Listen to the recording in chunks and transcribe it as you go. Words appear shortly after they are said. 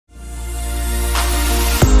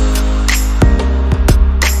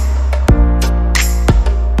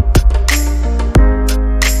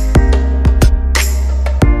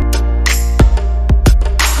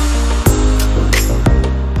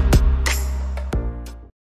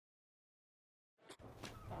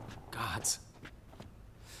gods.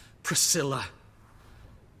 Priscilla.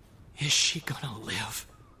 Is she gonna live?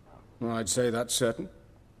 Well, I'd say that's certain.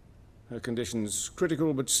 Her condition's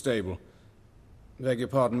critical but stable. Beg your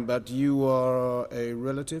pardon, but you are a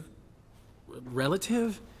relative?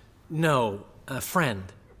 Relative? No, a friend.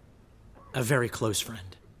 A very close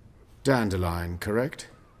friend. Dandelion, correct?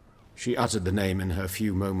 She uttered the name in her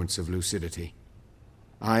few moments of lucidity.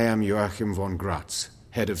 I am Joachim von Gratz,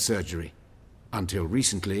 head of surgery. Until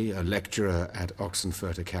recently, a lecturer at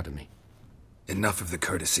Oxenfurt Academy. Enough of the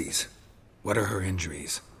courtesies. What are her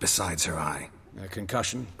injuries, besides her eye? A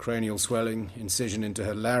concussion, cranial swelling, incision into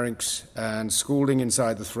her larynx, and scalding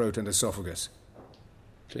inside the throat and esophagus.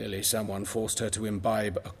 Clearly someone forced her to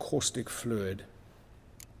imbibe a caustic fluid.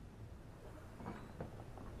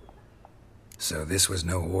 So this was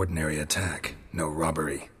no ordinary attack, no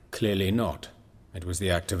robbery. Clearly not. It was the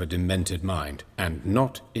act of a demented mind, and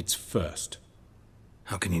not its first.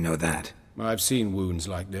 How can you know that? I've seen wounds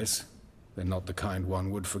like this. They're not the kind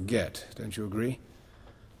one would forget, don't you agree?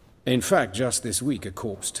 In fact, just this week a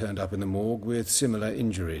corpse turned up in the morgue with similar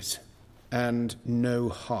injuries. And no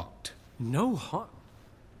heart. No heart?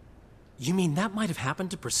 You mean that might have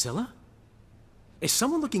happened to Priscilla? Is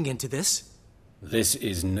someone looking into this? This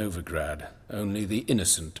is Novigrad. Only the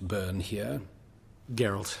innocent burn here.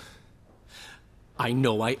 Geralt, I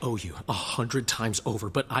know I owe you 100 times over,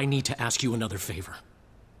 but I need to ask you another favor.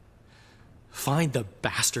 Find the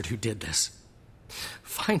bastard who did this.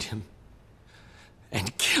 Find him.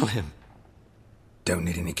 And kill him. Don't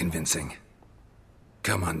need any convincing.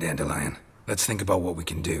 Come on, Dandelion. Let's think about what we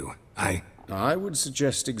can do. I would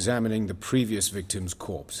suggest examining the previous victim's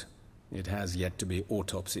corpse. It has yet to be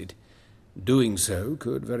autopsied. Doing so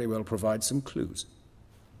could very well provide some clues.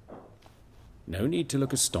 No need to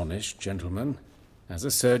look astonished, gentlemen. As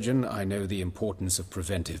a surgeon, I know the importance of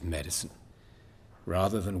preventive medicine.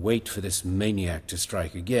 Rather than wait for this maniac to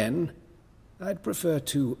strike again, I'd prefer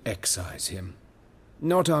to excise him.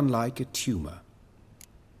 Not unlike a tumor.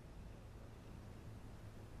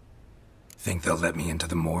 Think they'll let me into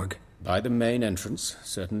the morgue? By the main entrance,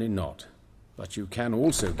 certainly not. But you can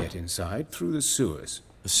also get inside through the sewers.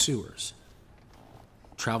 The sewers?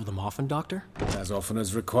 Travel them often, Doctor? As often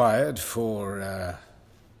as required for,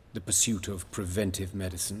 the pursuit of preventive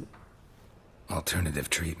medicine. Alternative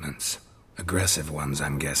treatments. Aggressive ones,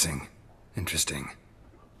 I'm guessing. Interesting.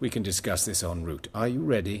 We can discuss this en route. Are you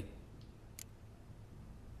ready?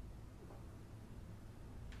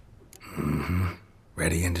 Mm-hmm.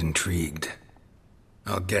 Ready and intrigued.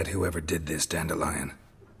 I'll get whoever did this, Dandelion.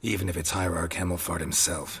 Even if it's Hierarch Hemmelfart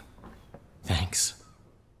himself. Thanks.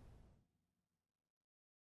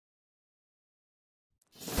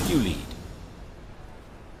 You lead.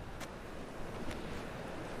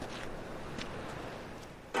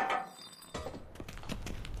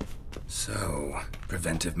 So,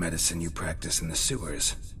 preventive medicine you practice in the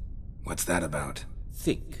sewers. What's that about?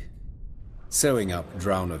 Think. Sewing up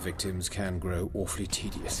drowner victims can grow awfully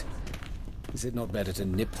tedious. Is it not better to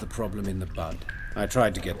nip the problem in the bud? I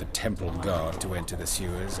tried to get the temple guard to enter the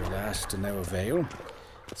sewers, alas, to no avail.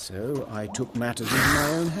 So I took matters into my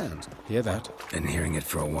own hands. Hear that? Been hearing it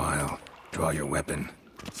for a while. Draw your weapon.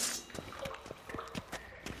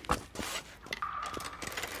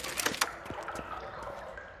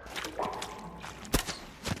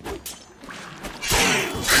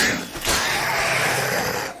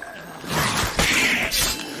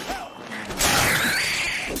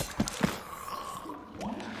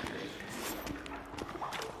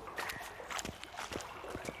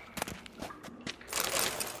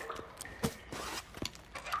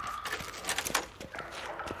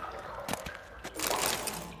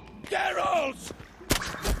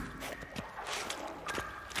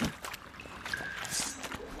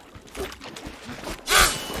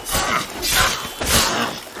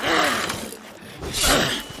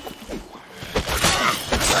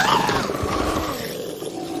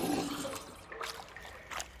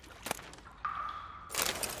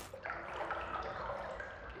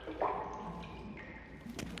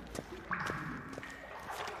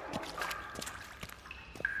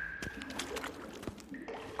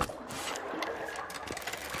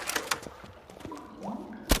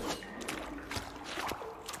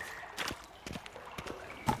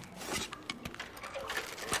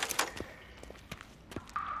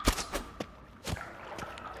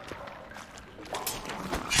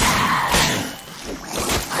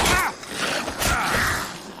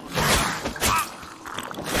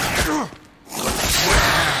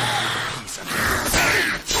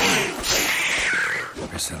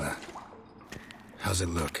 Priscilla, how's it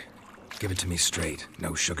look? Give it to me straight,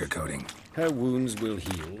 no sugarcoating. Her wounds will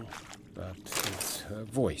heal. but it's her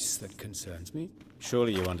voice that concerns me.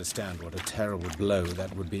 Surely you understand what a terrible blow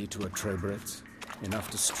that would be to a Trobritz.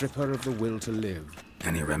 Enough to strip her of the will to live.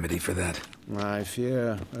 Any remedy for that? I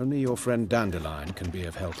fear only your friend Dandelion can be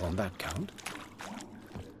of help on that count.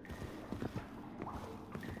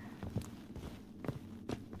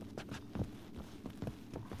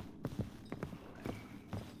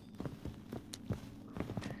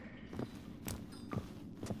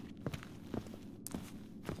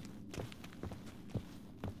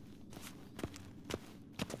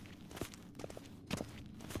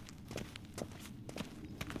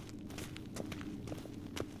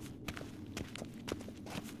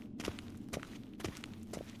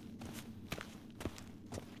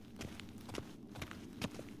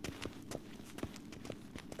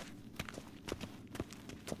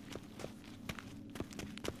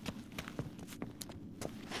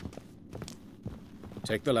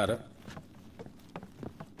 Take the ladder.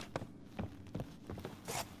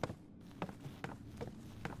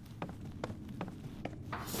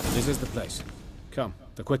 This is the place. Come,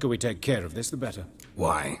 the quicker we take care of this, the better.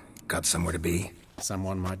 Why? Got somewhere to be?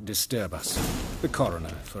 Someone might disturb us. The coroner,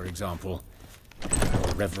 for example.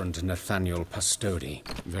 Or Reverend Nathaniel Pastodi.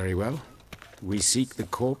 Very well. We seek the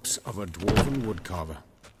corpse of a dwarven woodcarver.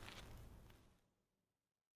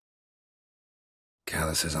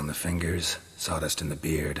 Calluses on the fingers, sawdust in the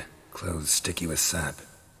beard, clothes sticky with sap.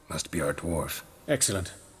 Must be our dwarf.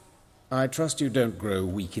 Excellent. I trust you don't grow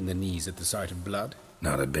weak in the knees at the sight of blood?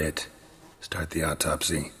 Not a bit. Start the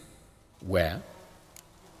autopsy. Where?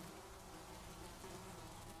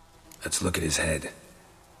 Let's look at his head.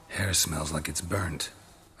 Hair smells like it's burnt,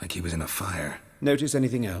 like he was in a fire. Notice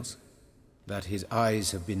anything else? That his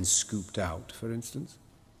eyes have been scooped out, for instance?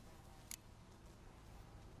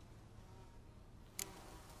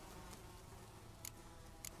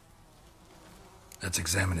 Let's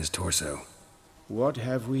examine his torso. What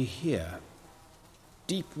have we here?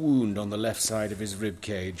 Deep wound on the left side of his rib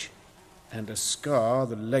cage, and a scar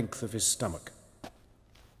the length of his stomach.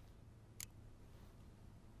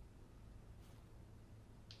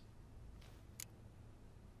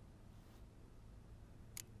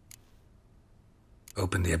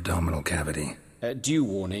 Open the abdominal cavity. Due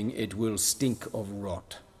warning, it will stink of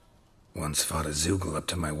rot. Once fought a Zoogle up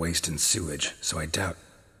to my waist in sewage, so I doubt...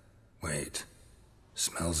 Wait.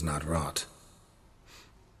 Smells not rot.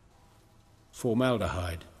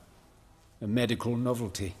 Formaldehyde. A medical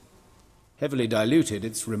novelty. Heavily diluted,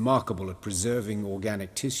 it's remarkable at preserving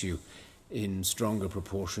organic tissue. In stronger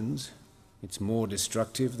proportions, it's more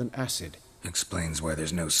destructive than acid. Explains why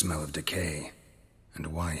there's no smell of decay, and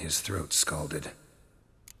why his throat's scalded.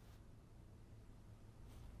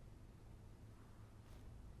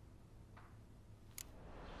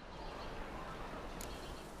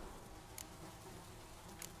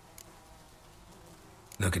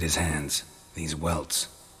 Look at his hands. These welts.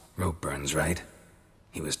 Rope burns, right?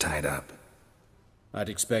 He was tied up. I'd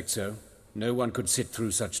expect so. No one could sit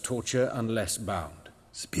through such torture unless bound.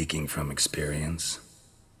 Speaking from experience?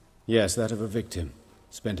 Yes, that of a victim.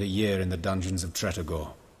 Spent a year in the dungeons of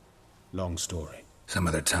Tretogor. Long story. Some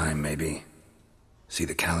other time, maybe. See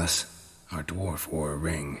the callus? Our dwarf wore a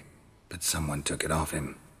ring, but someone took it off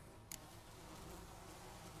him.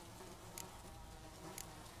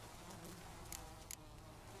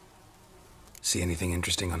 See anything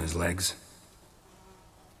interesting on his legs?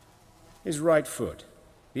 His right foot.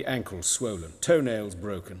 The ankle swollen, toenails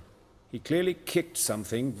broken. He clearly kicked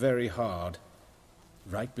something very hard.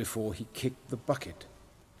 Right before he kicked the bucket.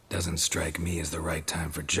 Doesn't strike me as the right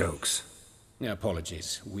time for jokes.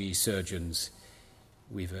 Apologies. We surgeons,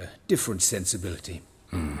 we've a different sensibility.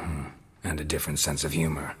 Mm-hmm. And a different sense of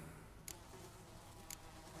humor.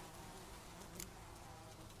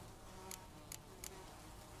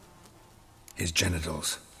 His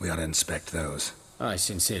genitals. We ought to inspect those. I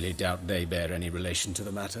sincerely doubt they bear any relation to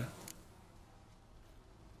the matter.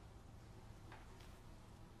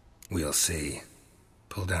 We'll see.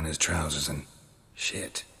 Pull down his trousers and...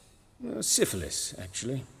 shit. Syphilis,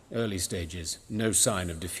 actually. Early stages. No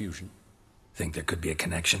sign of diffusion. Think there could be a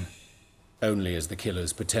connection? Only as the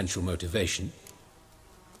killer's potential motivation.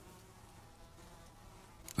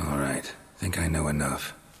 All right. Think I know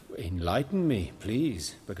enough. Enlighten me,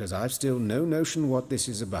 please, because I've still no notion what this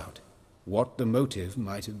is about. What the motive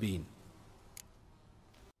might have been.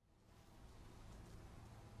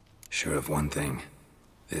 Sure of one thing.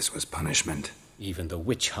 This was punishment. Even the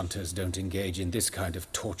witch hunters don't engage in this kind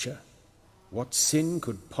of torture. What sin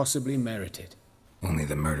could possibly merit it? Only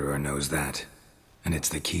the murderer knows that. And it's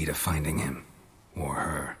the key to finding him. Or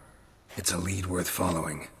her. It's a lead worth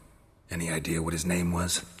following. Any idea what his name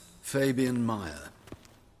was? Fabian Meyer.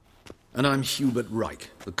 And I'm Hubert Reich,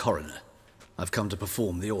 the coroner. I've come to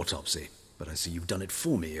perform the autopsy, but I see you've done it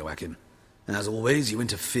for me, Joachim. As always, you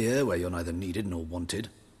interfere where you're neither needed nor wanted.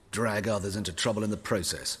 Drag others into trouble in the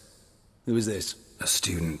process. Who is this? A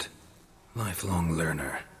student. Lifelong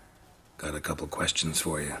learner. Got a couple questions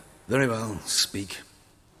for you. Very well, speak.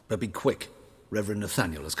 But be quick. Reverend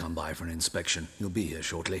Nathaniel has come by for an inspection. He'll be here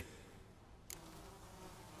shortly.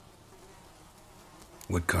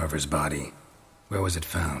 Woodcarver's body. Where was it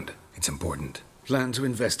found? It's important. Plan to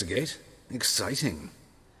investigate? Exciting.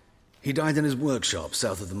 He died in his workshop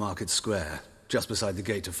south of the market square, just beside the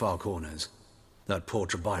gate to Far Corners. That poor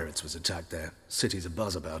Trebirates was attacked there. City's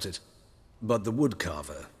abuzz about it. But the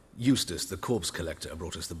woodcarver, Eustace the corpse collector,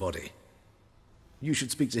 brought us the body. You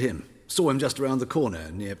should speak to him. Saw him just around the corner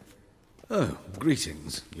near... Oh,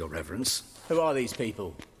 greetings, your reverence. Who are these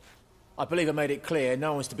people? I believe I made it clear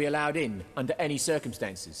no one's to be allowed in under any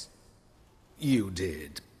circumstances. You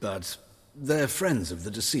did, but they're friends of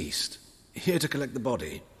the deceased. Here to collect the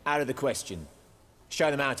body. Out of the question.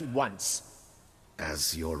 Show them out at once.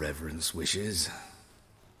 As your reverence wishes.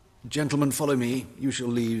 Gentlemen, follow me. You shall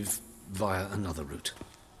leave via another route.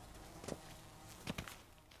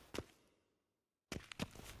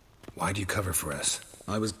 Why'd you cover for us?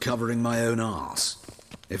 I was covering my own arse.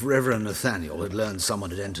 If Reverend Nathaniel had learned someone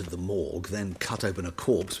had entered the morgue, then cut open a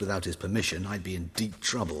corpse without his permission, I'd be in deep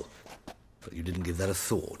trouble. But you didn't give that a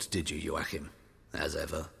thought, did you, Joachim? As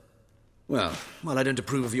ever. Well, while I don't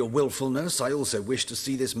approve of your willfulness, I also wish to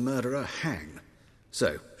see this murderer hang.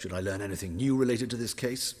 So, should I learn anything new related to this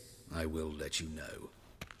case, I will let you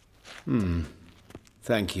know.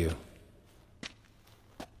 Thank you.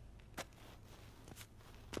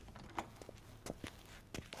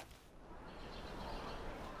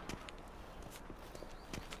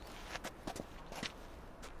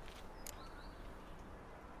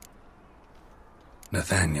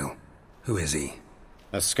 Nathaniel. Who is he?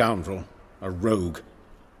 A scoundrel. A rogue.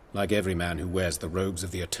 Like every man who wears the robes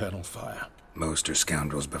of the eternal fire. Most are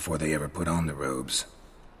scoundrels before they ever put on the robes.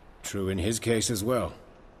 True in his case as well.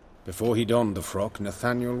 Before he donned the frock,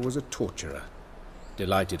 Nathaniel was a torturer.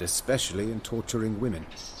 Delighted especially in torturing women.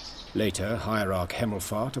 Later, Hierarch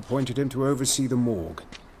Hemmelfart appointed him to oversee the morgue.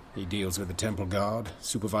 He deals with the temple guard,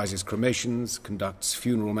 supervises cremations, conducts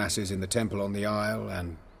funeral masses in the temple on the Isle,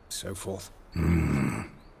 and so forth.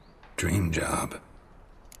 Dream job.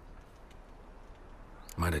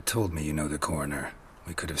 Might have told me you know the coroner.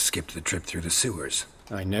 We could have skipped the trip through the sewers.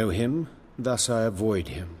 I know him, thus I avoid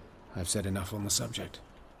him. I've said enough on the subject.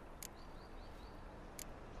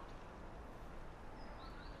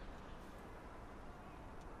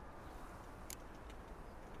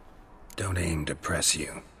 Don't aim to press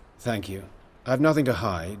you. Thank you. I've nothing to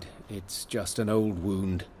hide. It's just an old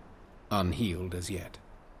wound, unhealed as yet.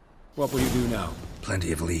 What will you do now?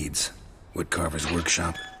 Plenty of leads. Woodcarver's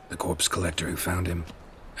workshop, the corpse collector who found him,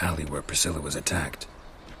 alley where Priscilla was attacked.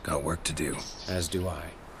 Got work to do. As do I.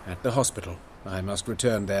 At the hospital. I must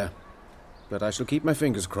return there. But I shall keep my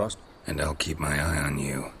fingers crossed. And I'll keep my eye on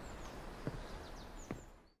you.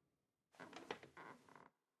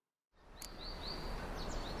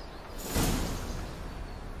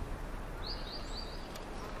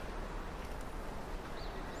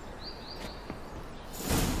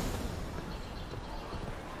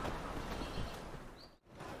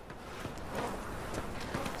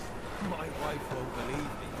 My wife won't believe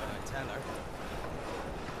me when I tell her.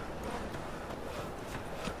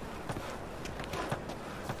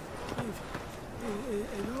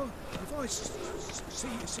 If I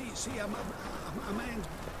see a man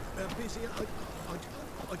busy,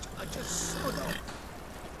 I just sod off.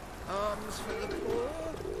 Arms for the poor.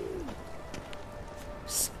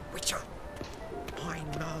 Switcher! I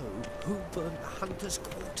know who burned the hunter's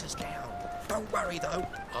quarters down. Don't worry, though.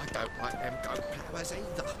 I don't like them goat powers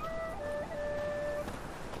either.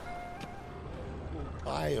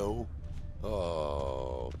 Aisle?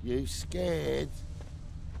 Oh, you scared?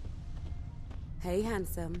 Hey,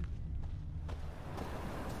 handsome.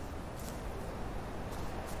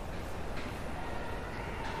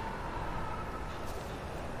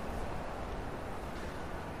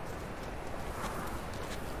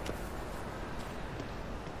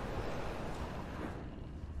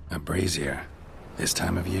 A brazier. This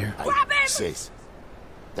time of year? Grab him! Sis,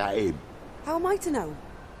 that him. How am I to know?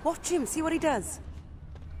 Watch him, see what he does.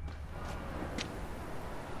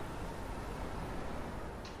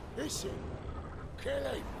 Is he? Kill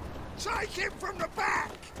him. Take him from the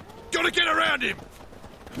back! Gotta get around him!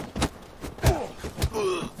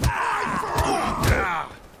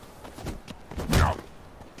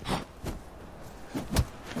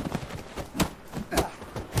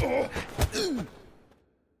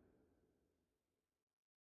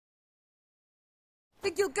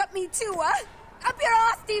 Think you'll gut me too, huh? Up your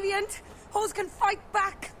ass, deviant! Hoes can fight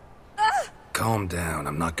back! Calm down,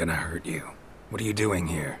 I'm not gonna hurt you. What are you doing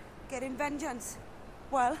here? Getting vengeance.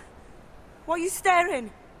 Well, why are you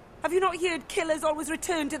staring? Have you not heard killers always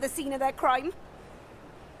return to the scene of their crime?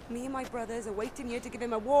 Me and my brothers are waiting here to give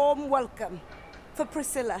him a warm welcome. For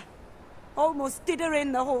Priscilla. Almost did her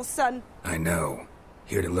in, the whole son. I know.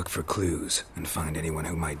 Here to look for clues and find anyone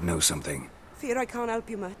who might know something. Fear I can't help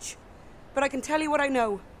you much. But I can tell you what I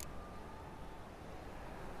know.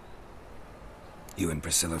 You and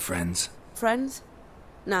Priscilla friends? Friends?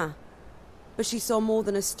 Nah. But she saw more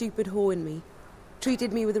than a stupid whore in me.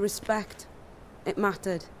 Treated me with respect. It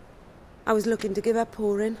mattered. I was looking to give up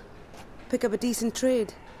whoring. Pick up a decent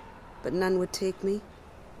trade. But none would take me.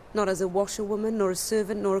 Not as a washerwoman, nor a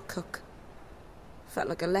servant, nor a cook. Felt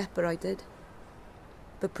like a leper, I did.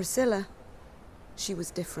 But Priscilla, she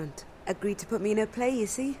was different. Agreed to put me in her play, you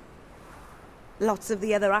see. Lots of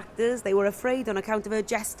the other actors, they were afraid on account of her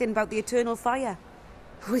jesting about the eternal fire.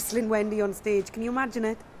 Whistling Wendy on stage, can you imagine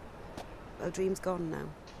it? Well, dream's gone now.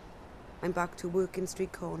 I'm back to working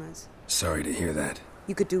street corners. Sorry to hear that.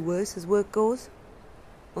 You could do worse as work goes.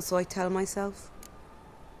 Or so I tell myself.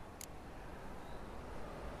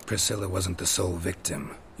 Priscilla wasn't the sole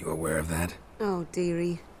victim. You aware of that? Oh,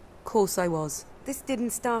 dearie. Course I was. This didn't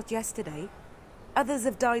start yesterday. Others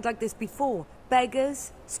have died like this before.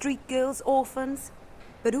 Beggars, street girls, orphans.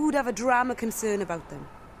 But who'd have a drama concern about them?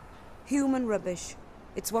 Human rubbish.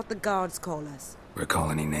 It's what the guards call us.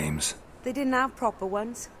 Recall any names? They didn't have proper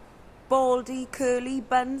ones. Baldy, curly,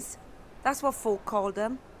 buns. That's what folk called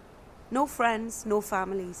them. No friends, no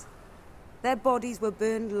families. Their bodies were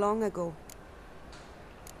burned long ago.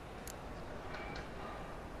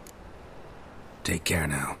 Take care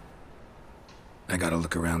now. I gotta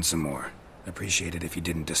look around some more. Appreciate it if you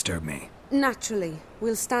didn't disturb me. Naturally.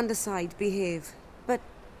 We'll stand aside, behave. But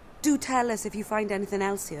do tell us if you find anything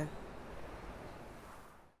else here.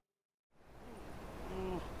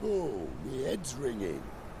 Oh, my head's ringing.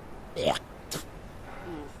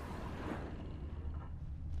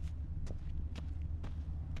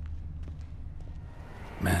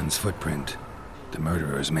 Man's footprint. The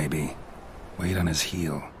murderer's, maybe. Weight on his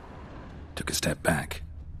heel. Took a step back.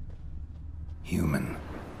 Human.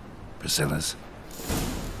 Priscilla's.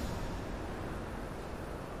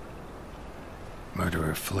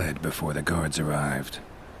 Murderer fled before the guards arrived.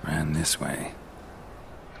 Ran this way.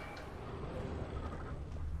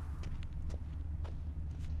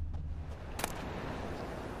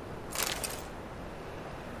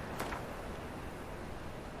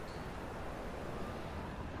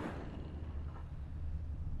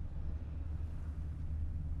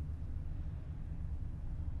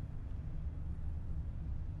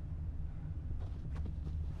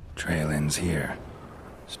 Trail ends here.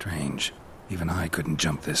 Strange. Even I couldn't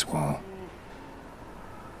jump this wall.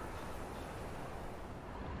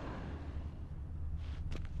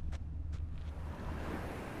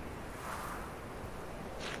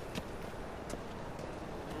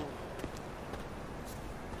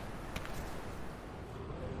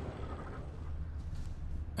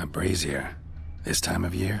 A brazier. This time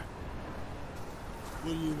of year?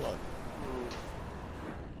 What do you want?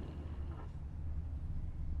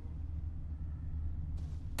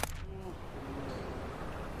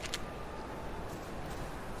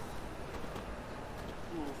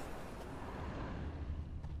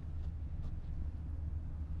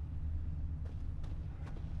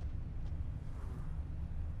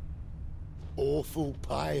 Awful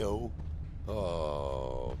pale.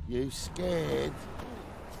 Oh, you scared?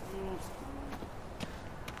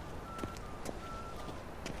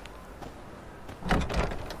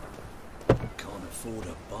 Can't afford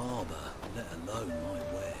a barber, let alone my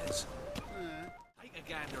wares. Take a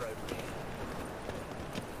gander over here.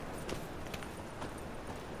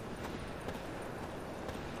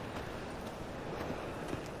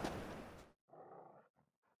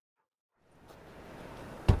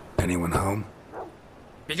 Anyone home?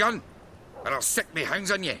 Begone, or I'll sick me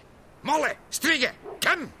hounds on ye. Molly, Striga,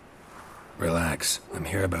 come! Relax. I'm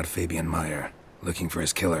here about Fabian Meyer, looking for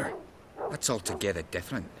his killer. That's altogether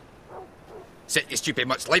different. Sit, you stupid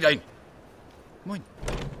mutts, lie down. Come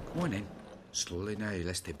on in. Slowly now,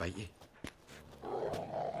 lest they bite you.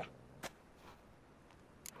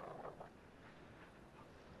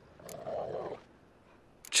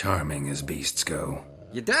 Charming as beasts go.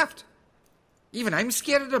 You daft? Even I'm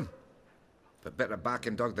scared of them. But better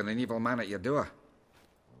barking dog than an evil man at your door.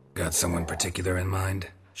 Got someone particular in mind?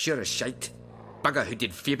 Sure as shite. Bugger who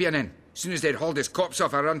did Fabian in. Soon as they'd hauled his corpse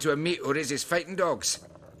off, I run to a mate who raised his fighting dogs.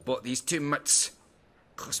 Bought these 2 mutts.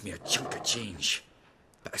 Cost me a chunk of change.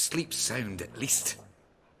 But I sleep sound at least.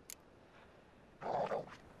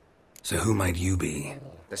 So who might you be?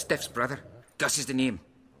 The Stiff's brother. Gus is the name.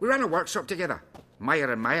 We ran a workshop together.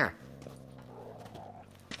 Meyer and Meyer.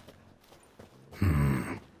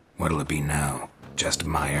 What'll it be now? Just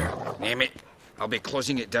Meyer? Name it. I'll be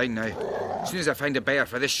closing it down now. As soon as I find a buyer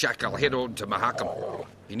for this shack, I'll head on to Mahakam.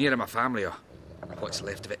 Be near my family, or what's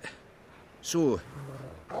left of it. So,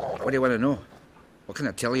 what do you want to know? What can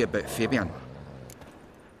I tell you about Fabian?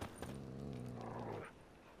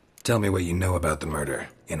 Tell me what you know about the murder,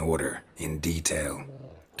 in order, in detail.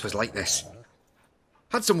 'Twas like this.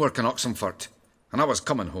 Had some work in Oxenfurt, and I was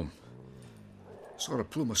coming home. Saw a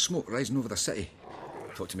plume of smoke rising over the city.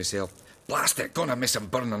 Thought to myself, blast it, gonna miss him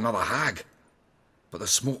burn another hag. But the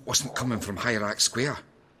smoke wasn't coming from Hierarch Square.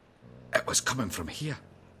 It was coming from here.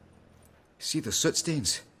 See the soot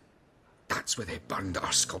stains? That's where they burned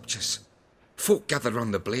our sculptures. Folk gathered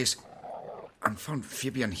round the blaze and found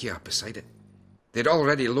Fabian here beside it. They'd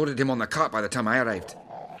already loaded him on the cart by the time I arrived.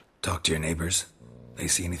 Talk to your neighbors. They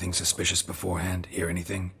see anything suspicious beforehand? Hear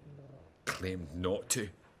anything? Claimed not to.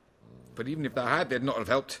 But even if they had, they'd not have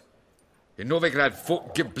helped. In Novigrad,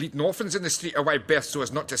 folk give bleeding orphans in the street a wide berth so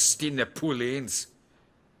as not to stain their poor lanes.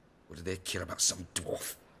 What do they care about some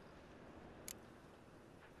dwarf?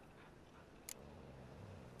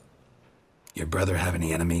 Your brother have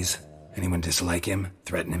any enemies? Anyone dislike him?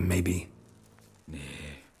 Threaten him, maybe? Nay.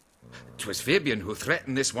 'Twas Fabian who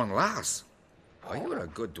threatened this one last. Oh, you were a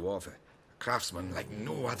good dwarf, a craftsman like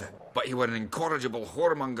no other. But you were an incorrigible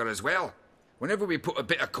whoremonger as well. Whenever we put a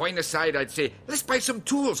bit of coin aside, I'd say, let's buy some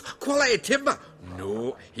tools, quality timber.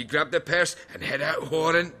 No, he grabbed the purse and head out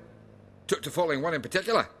whoring. Took to following one in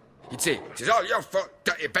particular. He'd say, "'Tis all your fault,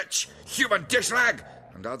 dirty bitch, human dish rag,"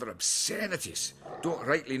 and other obscenities. Don't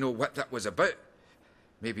rightly know what that was about.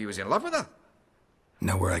 Maybe he was in love with her.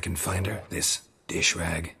 Know where I can find her, this dish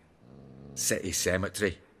rag? City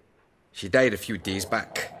cemetery. She died a few days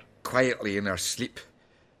back, quietly in her sleep.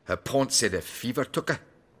 Her pont said a fever took her.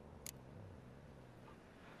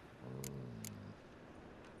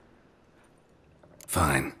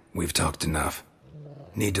 Fine, we've talked enough.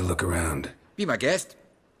 Need to look around. Be my guest.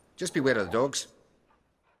 Just beware of the dogs.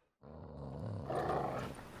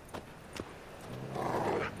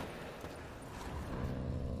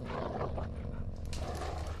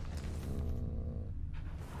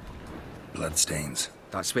 Bloodstains.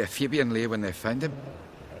 That's where Fabian lay when they found him.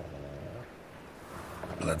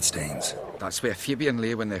 Bloodstains. That's where Fabian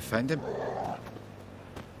lay when they found him.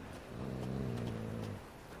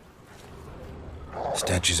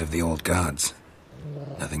 Statues of the old gods.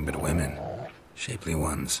 Nothing but women. Shapely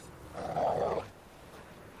ones.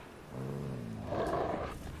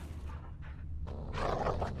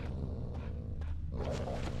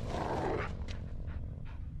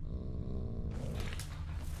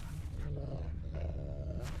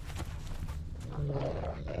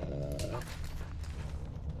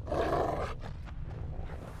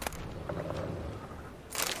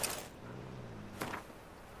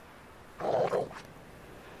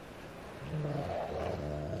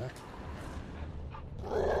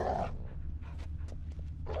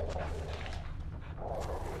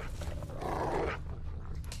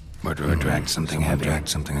 Murderer dragged something heavy. Dragged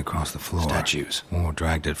something across the floor. Statues. Or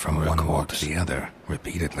dragged it from one wall to the other,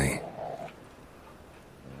 repeatedly.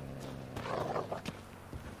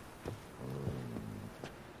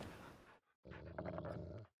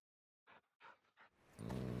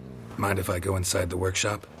 Mind if I go inside the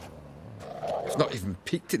workshop? I've not even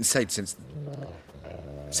peeked inside since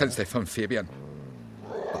they found Fabian.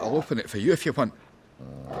 But I'll open it for you if you want.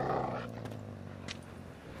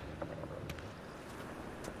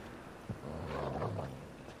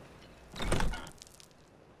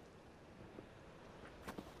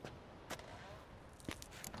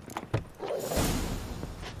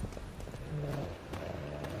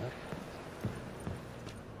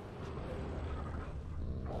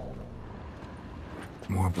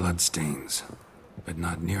 More bloodstains, but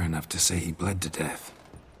not near enough to say he bled to death.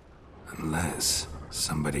 Unless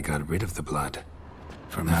somebody got rid of the blood.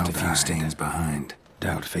 Left a few stains behind.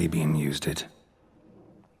 Doubt Fabian used it.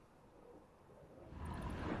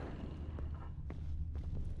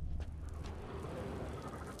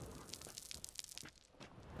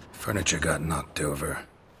 Furniture got knocked over.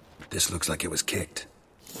 This looks like it was kicked.